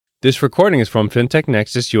This recording is from FinTech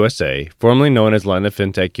Nexus USA, formerly known as London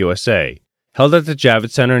FinTech USA, held at the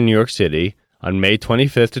Javits Center in New York City on May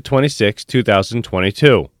 25th to 26,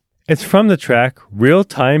 2022. It's from the track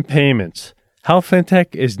Real-Time Payments, How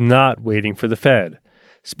FinTech is Not Waiting for the Fed,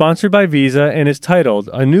 sponsored by Visa and is titled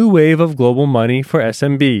A New Wave of Global Money for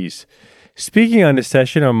SMBs. Speaking on this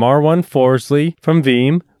session are Marwan Forsley from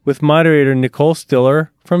Veeam with moderator Nicole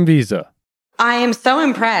Stiller from Visa. I am so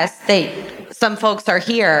impressed that some folks are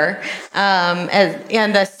here on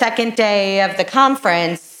the second day of the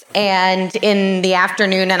conference and in the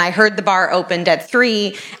afternoon, and I heard the bar opened at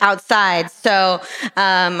 3 outside. So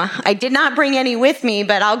I did not bring any with me,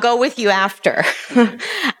 but I'll go with you after.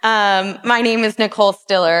 My name is Nicole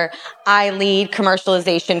Stiller. I lead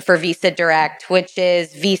commercialization for Visa Direct, which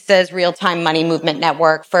is Visa's real-time money movement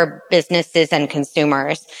network for businesses and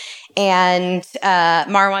consumers. And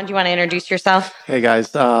Marwan, do you want to introduce yourself? Hey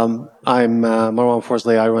guys, I'm Marwan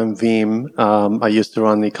Forsley. I run Veeam. I used to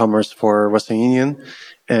run e-commerce for Western Union,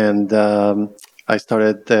 and I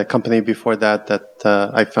started the company before that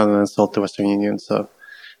I founded and sold to Western Union. So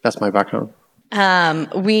that's my background.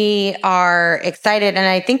 We are excited, and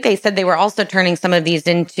I think they said they were also turning some of these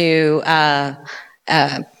into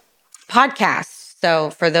podcasts.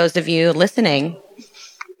 So for those of you listening,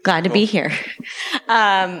 glad to be here.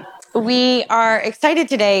 We are excited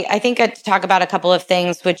today, I think, to talk about a couple of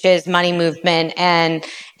things, which is money movement. And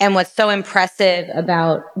what's so impressive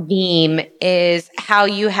about Veeam is how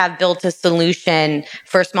you have built a solution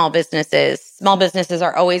for small businesses. Small businesses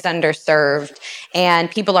are always underserved, and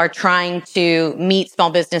people are trying to meet small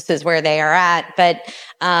businesses where they are at, but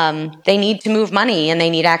they need to move money and they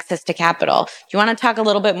need access to capital. Do you want to talk a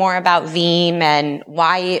little bit more about Veeam and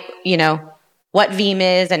why, what Veeam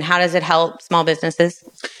is and how does it help small businesses?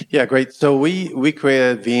 Yeah, great. So we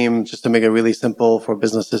created Veeam just to make it really simple for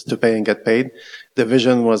businesses to pay and get paid. The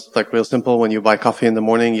vision was real simple. When you buy coffee in the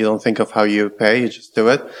morning, you don't think of how you pay, you just do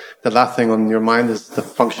it. The last thing on your mind is the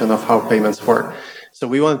function of how payments work. So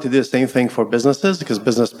we wanted to do the same thing for businesses because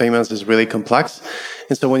business payments is really complex.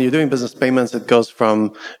 And so when you're doing business payments, it goes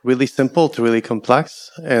from really simple to really complex.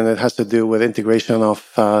 And it has to do with integration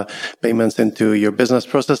of payments into your business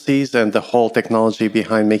processes and the whole technology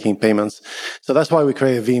behind making payments. So that's why we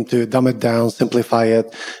created Veeam, to dumb it down, simplify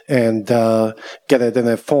it, and get it in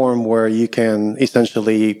a form where you can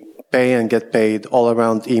essentially pay and get paid all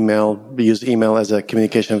around email. We use email as a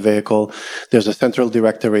communication vehicle. There's a central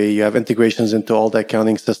directory. You have integrations into all the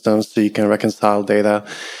accounting systems so you can reconcile data.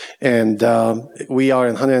 And we are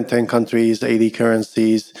in 110 countries, 80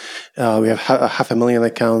 currencies. We have 500,000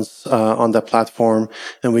 accounts on the platform,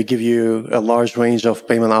 and we give you a large range of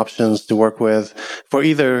payment options to work with for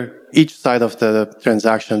each side of the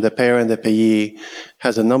transaction. The payer and the payee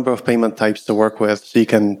has a number of payment types to work with. So you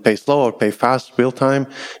can pay slow or pay fast, real time.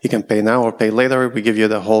 You can pay now or pay later. We give you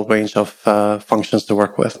the whole range of functions to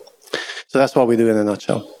work with. So that's what we do in a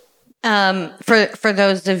nutshell. For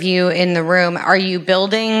those of you in the room, are you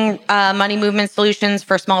building money movement solutions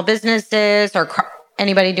for small businesses or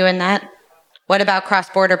anybody doing that? What about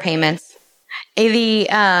cross-border payments?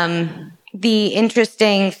 The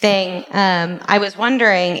interesting thing, I was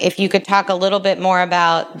wondering if you could talk a little bit more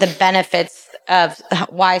about the benefits of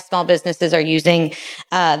why small businesses are using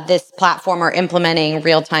this platform or implementing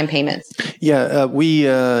real-time payments. Yeah, we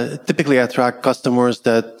typically attract customers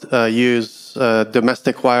that use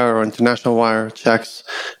domestic wire or international wire checks,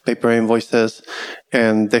 paper invoices,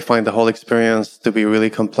 and they find the whole experience to be really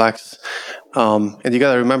complex. And you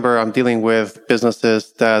got to remember, I'm dealing with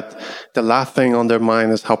businesses that the last thing on their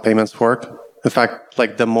mind is how payments work. In fact,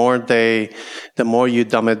 the more you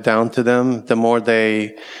dumb it down to them, the more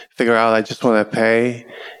they figure out, I just want to pay.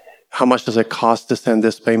 How much does it cost to send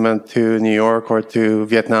this payment to New York or to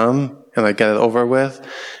Vietnam? And I get it over with.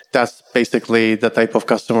 That's basically the type of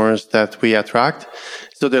customers that we attract.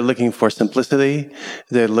 So they're looking for simplicity.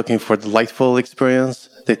 They're looking for delightful experience.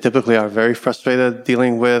 They typically are very frustrated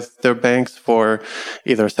dealing with their banks for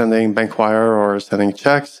either sending bank wire or sending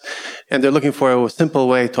checks. And they're looking for a simple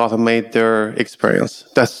way to automate their experience.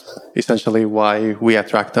 That's essentially why we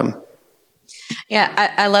attract them.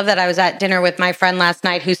 Yeah, I love that. I was at dinner with my friend last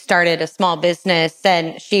night who started a small business,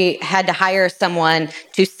 and she had to hire someone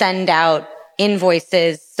to send out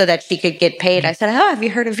invoices so that she could get paid. I said, have you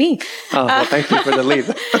heard of Veeam? Oh, well, thank you for the lead.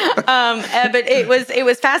 But it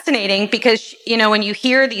was fascinating because, when you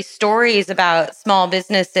hear these stories about small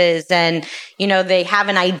businesses and, they have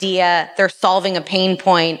an idea, they're solving a pain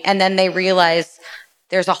point, and then they realize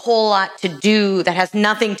there's a whole lot to do that has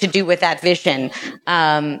nothing to do with that vision.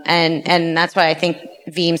 And that's why I think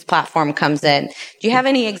Veeam's platform comes in. Do you have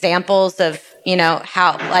any examples of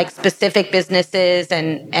how like specific businesses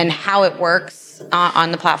and how it works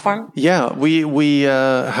on the platform? Yeah, we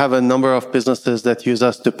have a number of businesses that use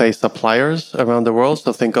us to pay suppliers around the world.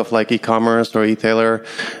 So think of like e-commerce or retailer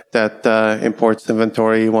that imports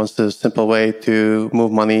inventory, wants a simple way to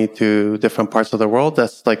move money to different parts of the world.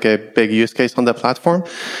 That's like a big use case on the platform.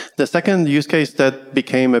 The second use case that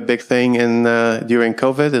became a big thing during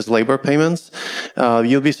COVID is labor payments.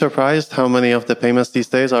 You'll be surprised how many of the payments these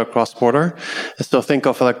days are cross-border. So think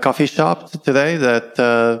of a coffee shop today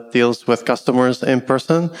that deals with customers in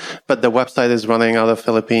person, but the website is running out of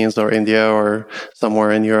Philippines or India or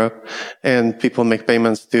somewhere in Europe, and people make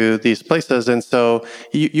payments to these places. And so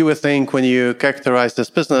you would think when you characterize this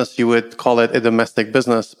business, you would call it a domestic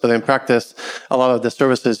business, but in practice, a lot of the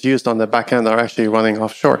services used on the back end are actually running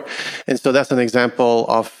offshore. And so that's an example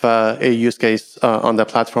of a use case on the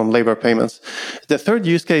platform, labor payments. The third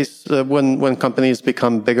use case, when companies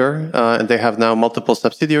become bigger and they have now multiple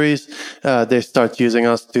subsidiaries, they start using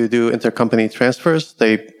us to do intercompany transfers.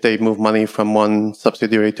 They move money from one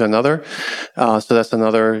subsidiary to another. So that's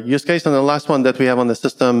another use case. And the last one that we have on the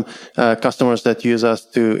system, customers that use us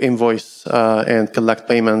to invoice and collect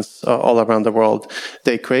payments all around the world.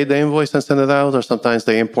 They create the invoice and send it out, or sometimes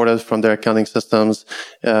they import it from their accounting systems,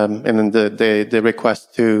 and then the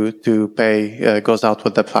request to pay goes out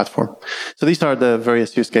with the platform. So these are the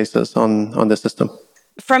various use cases on the system.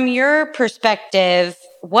 From your perspective,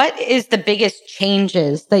 what is the biggest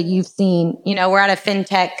changes that you've seen? We're at a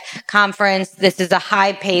fintech conference. This is a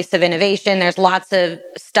high pace of innovation. There's lots of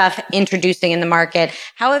stuff introducing in the market.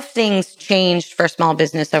 How have things changed for small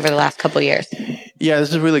business over the last couple of years? Yeah, this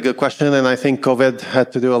is a really good question. And I think COVID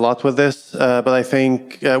had to do a lot with this. But I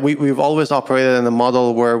think we've always operated in a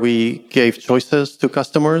model where we gave choices to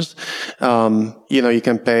customers. You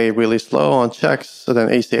can pay really slow on checks, so then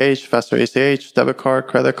ACH, faster ACH, debit card,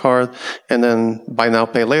 credit card, and then buy now,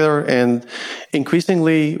 pay later. And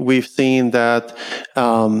increasingly, we've seen that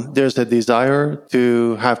there's a desire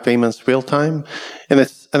to have payments real time, and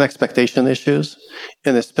it's an expectation issues.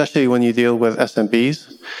 And especially when you deal with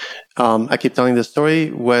SMBs. I keep telling this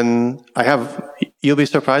story you'll be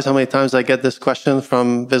surprised how many times I get this question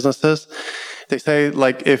from businesses. They say,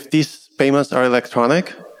 like, if these payments are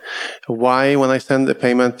electronic, why, when I send a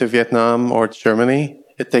payment to Vietnam or Germany,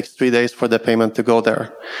 it takes 3 days for the payment to go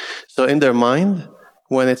there? So in their mind,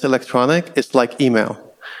 when it's electronic, it's like email.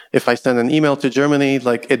 If I send an email to Germany,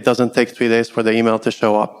 like, it doesn't take 3 days for the email to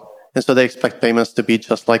show up. And so they expect payments to be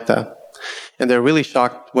just like that. And they're really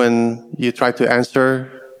shocked when you try to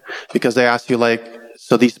answer, because they ask you, like,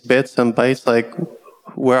 so these bits and bytes, like,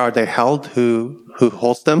 where are they held? Who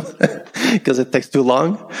holds them? Because it takes too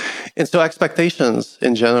long. And so expectations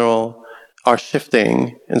in general are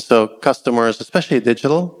shifting. And so customers, especially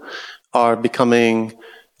digital, are becoming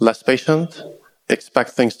less patient,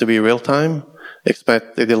 expect things to be real time,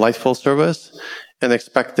 expect a delightful service, and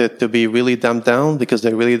expect it to be really dumbed down because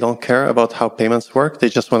they really don't care about how payments work. They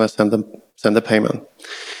just want to send the payment.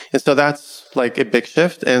 And so that's like a big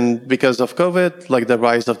shift. And because of COVID, like the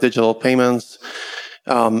rise of digital payments,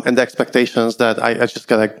 and the expectations that I just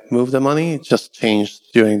gotta move the money just changed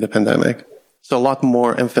during the pandemic. So a lot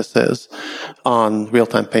more emphasis on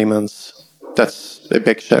real-time payments. That's a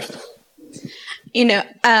big shift.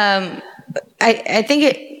 I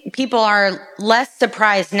think people are less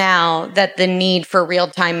surprised now that the need for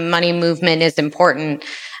real-time money movement is important.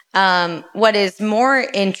 What is more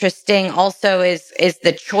interesting also is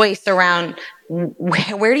the choice around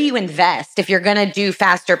where do you invest? If you're going to do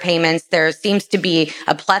faster payments, there seems to be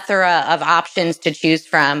a plethora of options to choose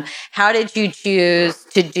from. How did you choose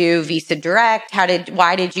to do Visa Direct?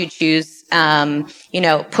 Why did you choose,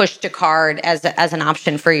 push to card as an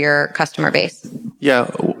option for your customer base? Yeah,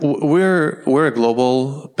 we're a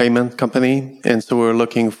global payment company, and so we're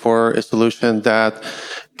looking for a solution that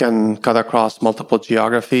can cut across multiple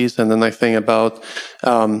geographies. And the nice thing about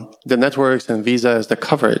the networks and Visa is the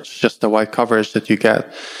coverage, just the wide coverage that you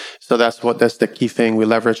get. So that's the key thing. We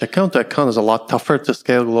leverage account to account is a lot tougher to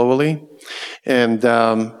scale globally.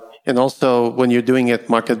 And also when you're doing it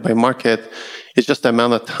market by market, it's just the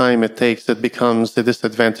amount of time it takes. It becomes a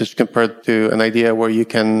disadvantage compared to an idea where you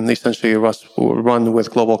can essentially run with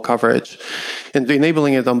global coverage. And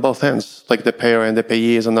enabling it on both ends, like the payer and the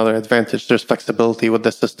payee, is another advantage. There's flexibility with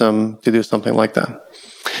the system to do something like that.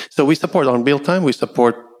 So we support on real time. We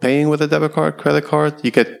support paying with a debit card, credit card.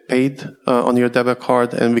 You get paid on your debit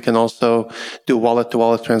card. And we can also do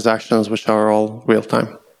wallet-to-wallet transactions, which are all real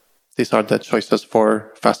time. These are the choices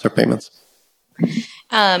for faster payments.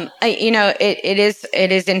 It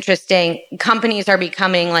is interesting. Companies are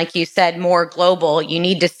becoming, like you said, more global. You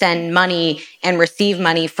need to send money and receive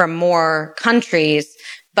money from more countries,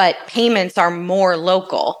 but payments are more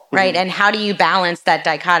local, right? And how do you balance that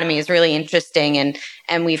dichotomy is really interesting.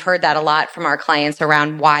 And we've heard that a lot from our clients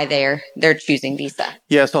around why they're choosing Visa.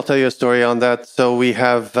 Yes, I'll tell you a story on that. So we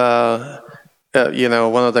have, one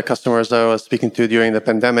of the customers I was speaking to during the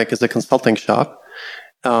pandemic is a consulting shop.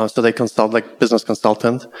 So they consult like business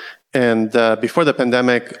consultant. And before the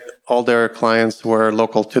pandemic, all their clients were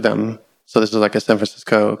local to them. So this is like a San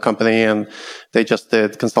Francisco company and they just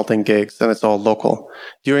did consulting gigs and it's all local.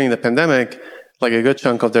 During the pandemic, like a good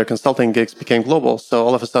chunk of their consulting gigs became global. So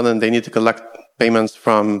all of a sudden they need to collect payments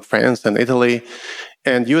from France and Italy.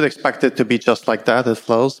 And you would expect it to be just like that. It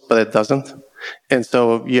flows, but it doesn't. And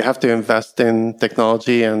so you have to invest in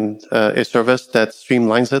technology and a service that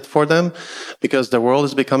streamlines it for them because the world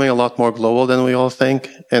is becoming a lot more global than we all think.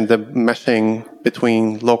 And the meshing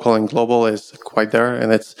between local and global is quite there.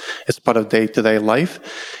 And it's part of day-to-day life.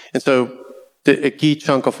 And so a key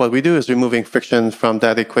chunk of what we do is removing friction from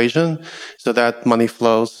that equation so that money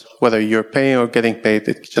flows, whether you're paying or getting paid,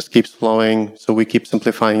 it just keeps flowing. So we keep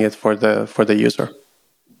simplifying it for the user.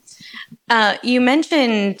 You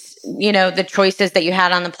mentioned, the choices that you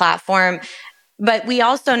had on the platform, but we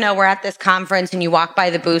also know we're at this conference and you walk by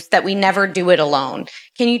the booths that we never do it alone.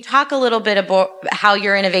 Can you talk a little bit about how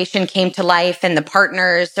your innovation came to life and the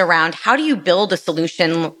partners around how do you build a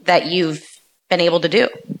solution that you've been able to do?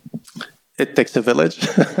 It takes a village.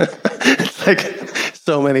 It's like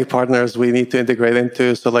so many partners we need to integrate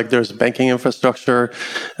into. So like there's banking infrastructure,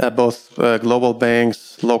 both global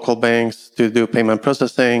banks, local banks to do payment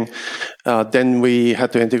processing. Then we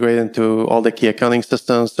had to integrate into all the key accounting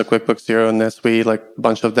systems, so QuickBooks, Xero, NetSuite, like a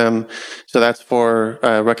bunch of them. So that's for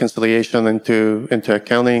reconciliation into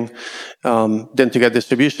accounting. Then to get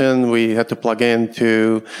distribution, we had to plug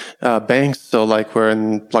into banks. So like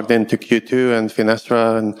plugged into Q2 and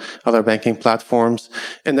Finastra and other banking platforms.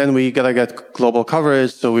 And then we gotta get global coverage.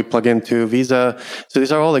 So we plug into Visa. So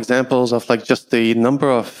these are all examples of like just the number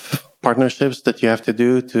of partnerships that you have to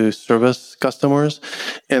do to service customers,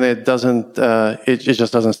 and it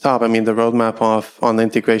just doesn't stop. I mean, the roadmap on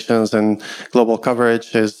integrations and global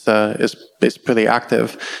coverage is pretty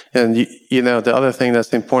active. And the other thing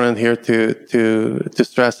that's important here to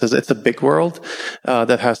stress is it's a big world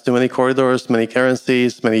that has too many corridors, many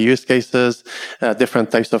currencies, many use cases, different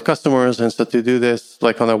types of customers, and so to do this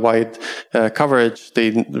like on a wide coverage,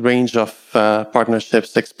 the range of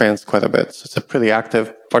partnerships expands quite a bit. So it's a pretty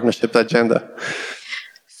active partnership agenda.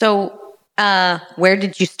 So where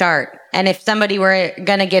did you start? And if somebody were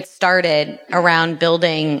going to get started around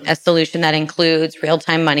building a solution that includes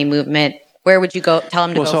real-time money movement, where would you go? Tell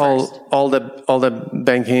them to go first. All the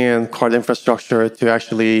banking and card infrastructure to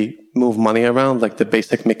actually move money around, like the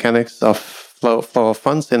basic mechanics of flow of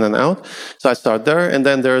funds in and out. So I start there, and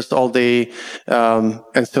then there's all the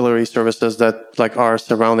ancillary services that like are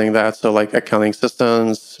surrounding that. So like accounting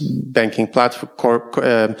systems, banking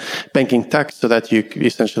platform, banking tech, so that you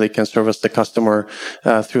essentially can service the customer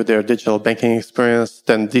through their digital banking experience.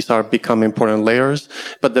 Then these are become important layers.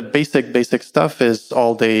 But the basic stuff is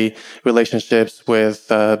all the relationships with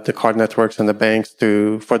the card networks and the banks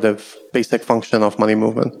for the basic function of money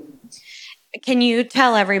movement. Can you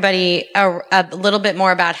tell everybody a little bit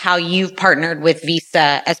more about how you've partnered with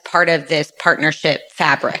Visa as part of this partnership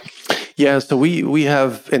fabric? Yeah, so we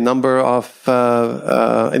have a number of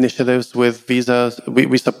initiatives with Visa.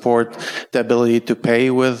 We support the ability to pay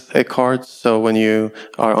with a card. So when you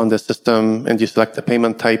are on the system and you select the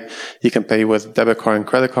payment type, you can pay with debit card and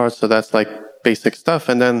credit card. So that's like basic stuff.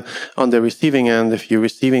 And then on the receiving end, if you're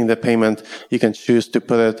receiving the payment, you can choose to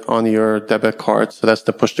put it on your debit card. So that's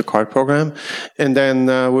the push to card program. And then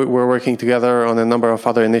we're working together on a number of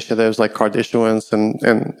other initiatives like card issuance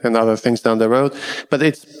and other things down the road. But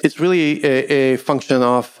it's really a function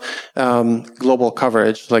of global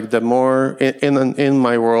coverage. Like the more in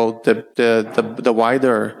my world, the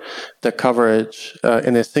wider the coverage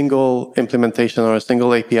in a single implementation or a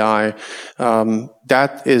single API,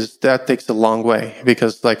 that takes a long way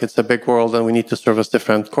because like it's a big world and we need to service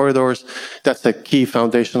different corridors. That's a key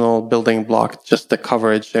foundational building block, just the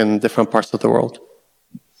coverage in different parts of the world.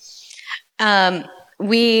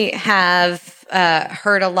 We have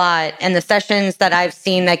heard a lot, and the sessions that I've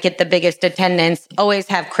seen that get the biggest attendance always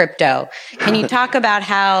have crypto. Can you talk about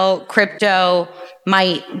how crypto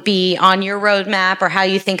might be on your roadmap or how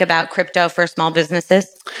you think about crypto for small businesses?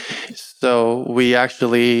 So we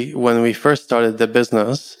actually, when we first started the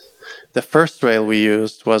business, the first rail we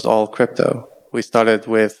used was all crypto. We started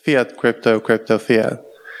with fiat, crypto, fiat.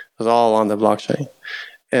 was all on the blockchain.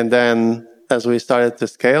 And then as we started to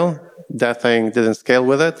scale, that thing didn't scale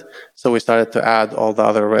with it. So we started to add all the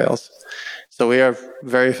other rails. So we are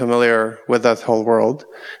very familiar with that whole world.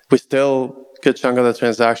 Good chunk of the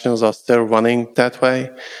transactions are still running that way.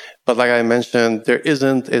 But like I mentioned, there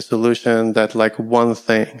isn't a solution that like one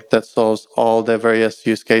thing that solves all the various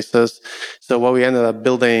use cases. So what we ended up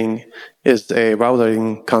building is a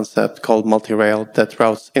routing concept called multi-rail that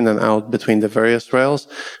routes in and out between the various rails,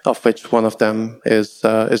 of which one of them is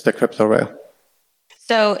the crypto rail.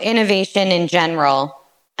 So innovation in general,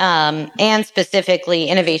 and specifically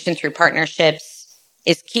innovation through partnerships,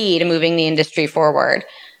 is key to moving the industry forward.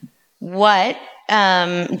 What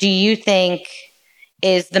do you think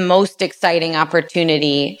is the most exciting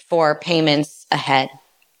opportunity for payments ahead?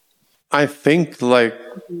 I think like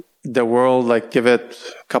the world, like give it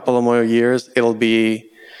a couple of more years, I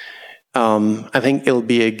think it'll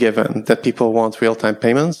be a given that people want real-time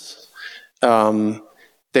payments.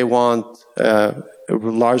 They want a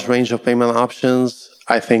large range of payment options.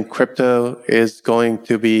 I think crypto is going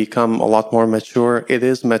to become a lot more mature. It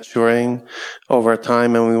is maturing over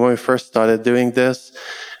time. And when we first started doing this,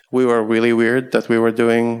 we were really weird that we were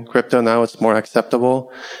doing crypto. Now it's more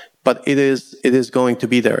acceptable. But it is going to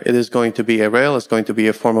be there. It is going to be a rail. It's going to be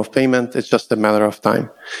a form of payment. It's just a matter of time.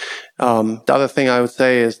 The other thing I would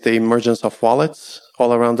say is the emergence of wallets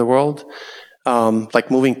all around the world.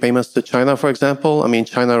 Like moving payments to China, for example. I mean,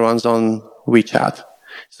 China runs on WeChat.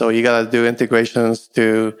 So you got to do integrations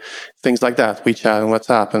to things like that, WeChat and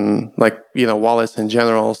WhatsApp and wallets in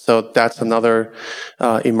general. So that's another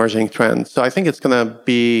emerging trend. So I think it's going to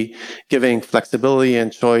be giving flexibility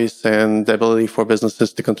and choice and the ability for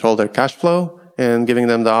businesses to control their cash flow and giving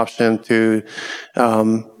them the option to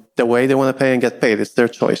the way they want to pay and get paid. It's their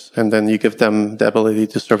choice. And then you give them the ability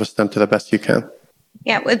to service them to the best you can.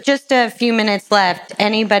 Yeah, with just a few minutes left,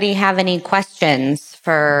 anybody have any questions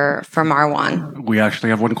for Marwan? We actually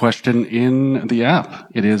have one question in the app.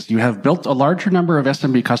 It is, you have built a larger number of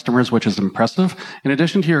SMB customers, which is impressive. In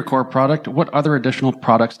addition to your core product, what other additional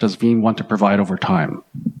products does Veeam want to provide over time?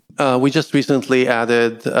 We just recently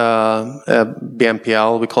added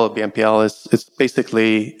BNPL. We call it BNPL. It's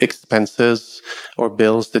basically expenses or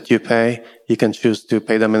bills that you pay. You can choose to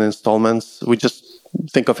pay them in installments. We just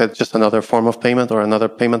think of it just another form of payment or another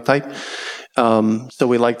payment type. So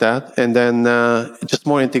we like that. And then just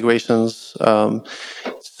more integrations.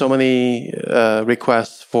 So many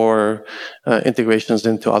requests for integrations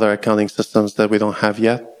into other accounting systems that we don't have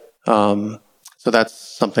yet. So that's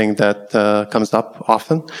something that comes up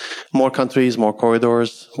often. More countries, more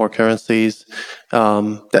corridors, more currencies.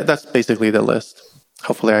 That's basically the list.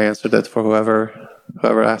 Hopefully I answered it for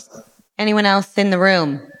whoever asked. Anyone else in the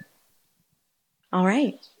room? All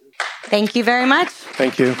right. Thank you very much.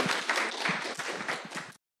 Thank you.